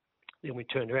well. Then we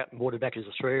turned her out and brought her back as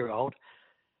a 3-year-old.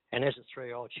 And as a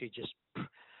 3-year-old, she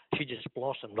just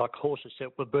blossomed. Like horses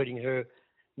that were beating her.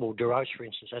 Well, DeRoche, for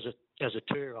instance, as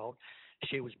a 2-year-old,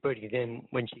 she was beating them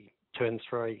when she turned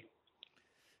 3.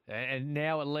 And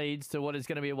now it leads to what is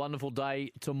going to be a wonderful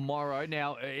day tomorrow.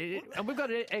 Now, and we've got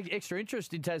extra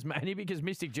interest in Tasmania because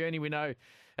Mystic Journey, we know,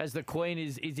 as the Queen,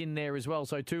 is in there as well.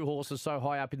 So 2 horses so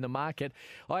high up in the market.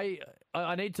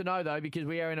 I need to know, though, because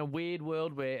we are in a weird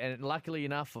world where, and luckily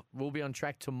enough, we'll be on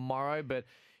track tomorrow, but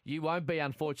you won't be,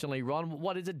 unfortunately, Ron.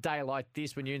 What is a day like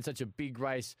this when you're in such a big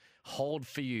race hold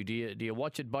for you? Do you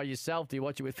watch it by yourself? Do you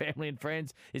watch it with family and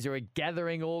friends? Is there a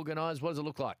gathering organised? What does it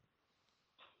look like?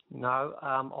 No,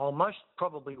 I'll most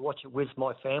probably watch it with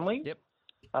my family. Yep.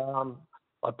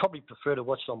 I'd probably prefer to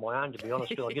watch it on my own, to be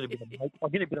honest. I get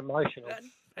a bit emotional.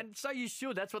 And so you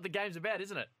should. That's what the game's about,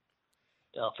 isn't it?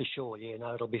 For sure, yeah.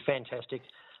 No, it'll be fantastic.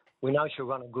 We know she'll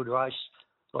run a good race.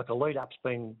 Like, the lead-up's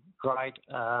been great.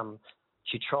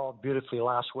 She trialled beautifully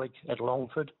last week at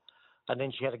Longford, and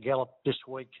then she had a gallop this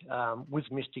week with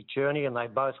Mystic Journey, and they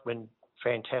both went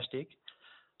fantastic.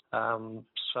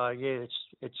 So yeah,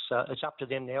 it's up to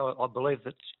them now. I believe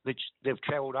that they've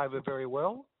travelled over very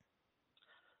well.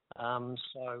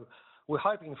 So we're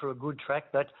hoping for a good track,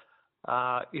 but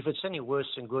if it's any worse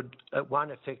than good, it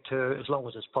won't affect her as long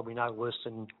as it's probably no worse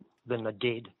than the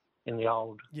dead in the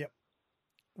old. Yep.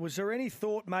 Was there any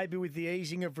thought maybe with the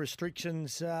easing of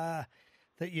restrictions that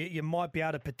you might be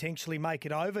able to potentially make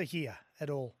it over here at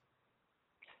all?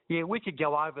 Yeah, we could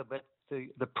go over, but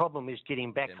the problem is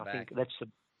getting back. I think that's the,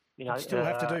 still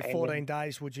have to do 14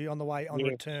 days, would you, on the way on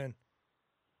return?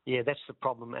 Yeah, that's the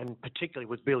problem, and particularly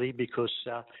with Billy because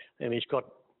he's got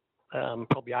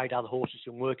probably 8 other horses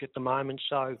in work at the moment,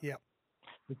 so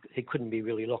he couldn't be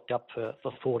really locked up for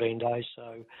 14 days.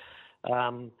 So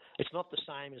it's not the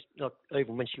same as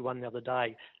even when she won the other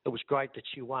day. It was great that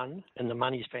she won, and the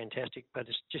money's fantastic, but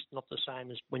it's just not the same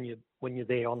as when you're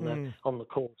there on the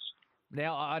course.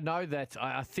 Now, I know that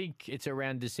I think it's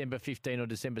around December 15 or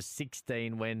December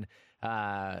 16 when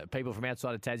people from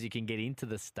outside of Tassie can get into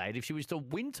the state. If she was to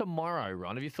win tomorrow,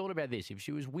 Ron, have you thought about this? If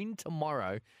she was win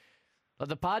tomorrow,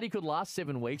 the party could last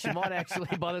 7 weeks. You might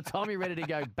actually, by the time you're ready to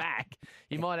go back,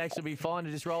 you might actually be fine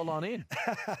to just roll on in.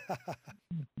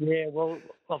 Yeah, well,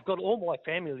 I've got all my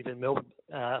family live in Melbourne,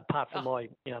 apart from my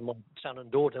son and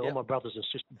daughter. All my brothers and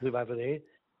sisters live over there.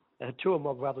 2 of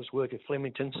my brothers work at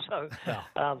Flemington, so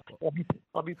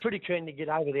I'll be pretty keen to get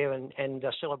over there and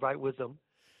celebrate with them.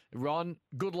 Ron,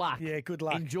 good luck. Yeah, good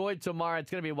luck. Enjoy tomorrow. It's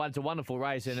going to be a wonderful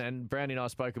race, and Brownie and I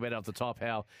spoke about it off the top,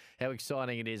 how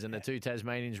exciting it is, and the 2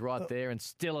 Tasmanians right there and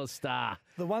still a star.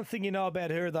 The one thing you know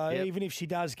about her, though, even if she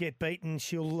does get beaten,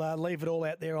 she'll leave it all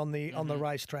out there on the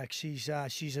racetrack. She's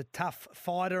a tough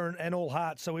fighter and all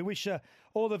heart, so we wish her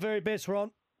all the very best, Ron.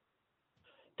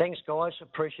 Thanks, guys.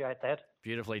 Appreciate that.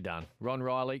 Beautifully done. Ron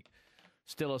Riley,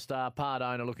 still a star, part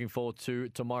owner, looking forward to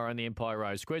tomorrow in the Empire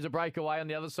Rose. Squeeze a breakaway on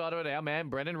the other side of it, our man,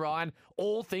 Brendan Ryan,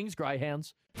 all things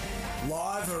greyhounds.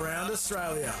 Live around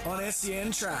Australia on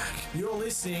SEN Track. You're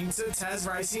listening to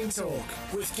Tasracing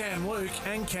Talk with Cam Luke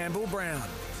and Campbell Brown.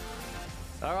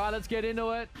 All right, let's get into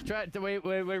it.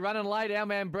 We're running late. Our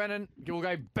man, Brennan, will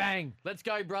go bang. Let's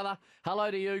go, brother.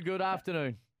 Hello to you. Good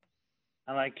afternoon.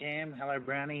 Hello, Cam. Hello,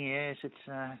 Brownie. Yes,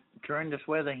 it's horrendous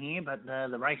weather here, but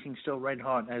the racing's still red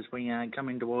hot as we come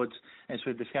in towards, as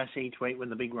we discuss each week, with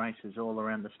the big races all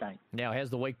around the state. Now,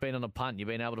 how's the week been on the punt? You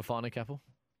been able to find a couple?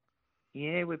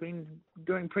 Yeah, we've been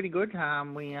doing pretty good.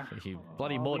 We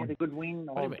bloody we had a good win.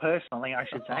 Personally, I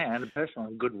should say, I had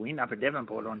a good win up at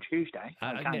Devonport on Tuesday.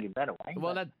 I can't give that away.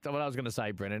 Well, that's what I was going to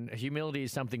say, Brennan. Humility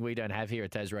is something we don't have here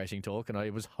at Tasracing Talk, and I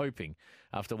was hoping,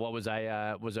 after what was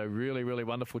a really, really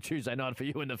wonderful Tuesday night for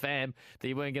you and the fam, that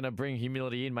you weren't going to bring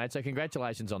humility in, mate. So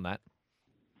congratulations on that.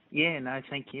 Yeah, no,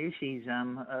 thank you. She's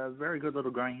a very good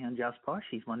little greyhound, Just Posh.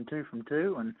 She's won 2 from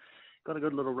 2 and got a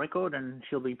good little record, and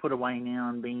she'll be put away now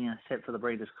and being set for the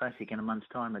Breeders' Classic in a month's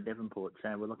time at Devonport,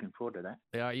 so we're looking forward to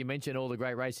that. You mentioned all the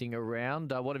great racing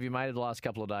around. What have you made of the last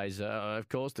couple of days? Of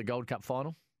course, the Gold Cup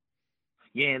final?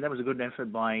 Yeah, that was a good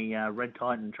effort by Red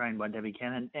Titan, trained by Debbie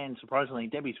Cannon, and surprisingly,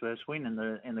 Debbie's first win in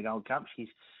the Gold Cup.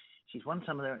 She's won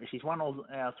all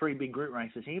our 3 big group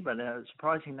races here, but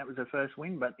surprising that was her first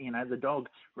win. But the dog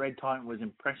Red Titan was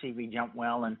impressive. He jumped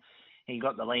well and he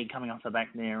got the lead coming off the back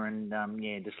there, and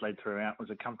just led throughout. It was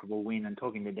a comfortable win. And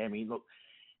talking to Debbie, look,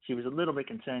 she was a little bit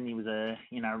concerned he was a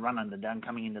run underdone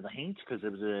coming into the heats because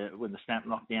it was with the snap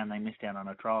lockdown they missed out on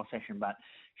a trial session, but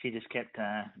she just kept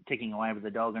ticking away with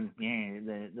the dog, and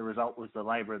the result was the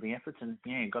labour of the efforts, and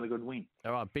got a good win.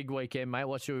 All right, big weekend, mate.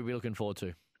 What should we be looking forward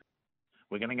to?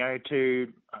 We're going to go to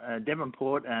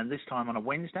Devonport this time on a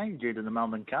Wednesday due to the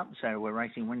Melbourne Cup. So we're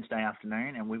racing Wednesday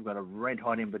afternoon, and we've got a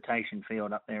red-hot invitation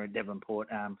field up there at Devonport.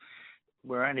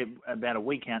 We're only about a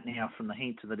week out now from the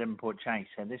heats of the Devonport Chase,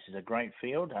 so this is a great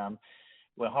field.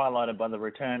 We're highlighted by the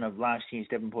return of last year's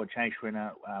Devonport Chase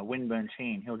winner, Winburn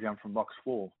Sheehan. He'll jump from box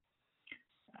 4.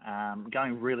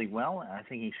 Going really well. I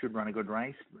think he should run a good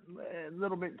race. A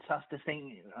little bit sus to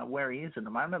see where he is at the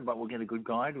moment, but we'll get a good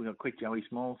guide. We've got Quick Joey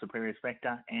Small, Superior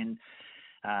Spectre, and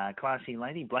Classy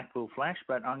Lady, Blackpool Flash,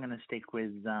 but I'm going to stick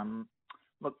with,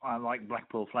 I like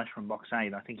Blackpool Flash from box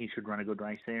 8. I think he should run a good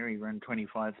race there. He ran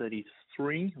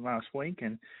 25.33 last week,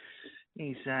 and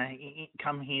he's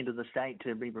come here to the state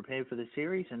to be prepared for the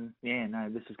series, and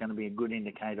this is going to be a good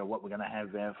indicator of what we're going to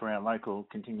have for our local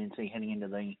contingency heading into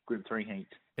the Group 3 heats.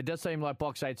 It does seem like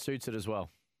box 8 suits it as well.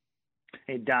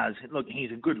 It does. Look,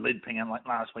 he's a good lead pinger. Like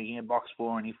last week, he had box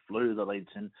 4 and he flew the leads,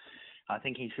 and I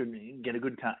think he should get a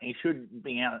good cut. He should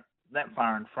be out that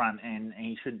far in front, and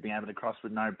he should be able to cross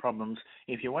with no problems.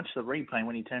 If you watch the replay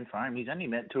when he turned for home, he's only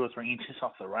about 2 or 3 inches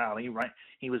off the rail.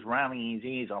 He was railing his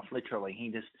ears off, literally.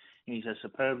 He's a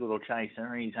superb little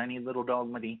chaser. He's only a little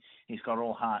dog, but he's got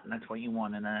all heart, and that's what you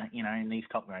want in these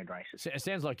top grade races. It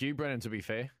sounds like you, Brennan, to be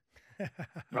fair.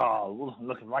 Oh,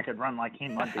 look, if I could run like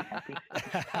him, I'd be happy.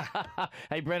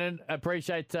 Hey, Brennan,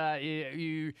 appreciate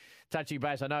you touching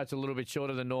base. I know it's a little bit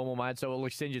shorter than normal, mate, so we'll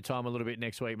extend your time a little bit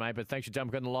next week, mate. But thanks for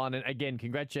jumping on the line. And again,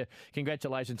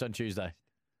 congratulations on Tuesday.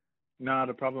 Not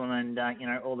a problem, and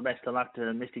all the best of luck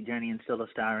to Mystic Journey and Still a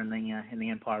Star in the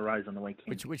Empire Rose on the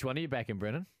weekend. Which one are you backing,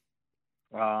 Brennan?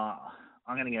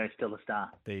 I'm going to go Still a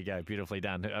Star. There you go. Beautifully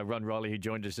done. Ron Riley, who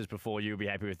joined us just before, you'll be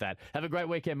happy with that. Have a great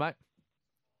weekend, mate.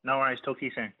 No worries. Talk to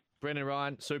you soon. Brendan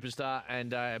Ryan, superstar,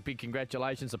 and a big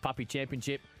congratulations. The Puppy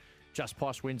Championship. Just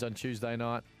Posh wins on Tuesday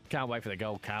night. Can't wait for the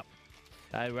Gold Cup.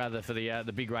 Rather for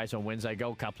the big race on Wednesday.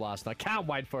 Gold Cup last night. Can't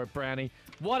wait for it, Brownie.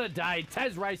 What a day.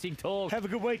 Tasracing Talk. Have a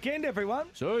good weekend, everyone.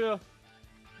 See ya.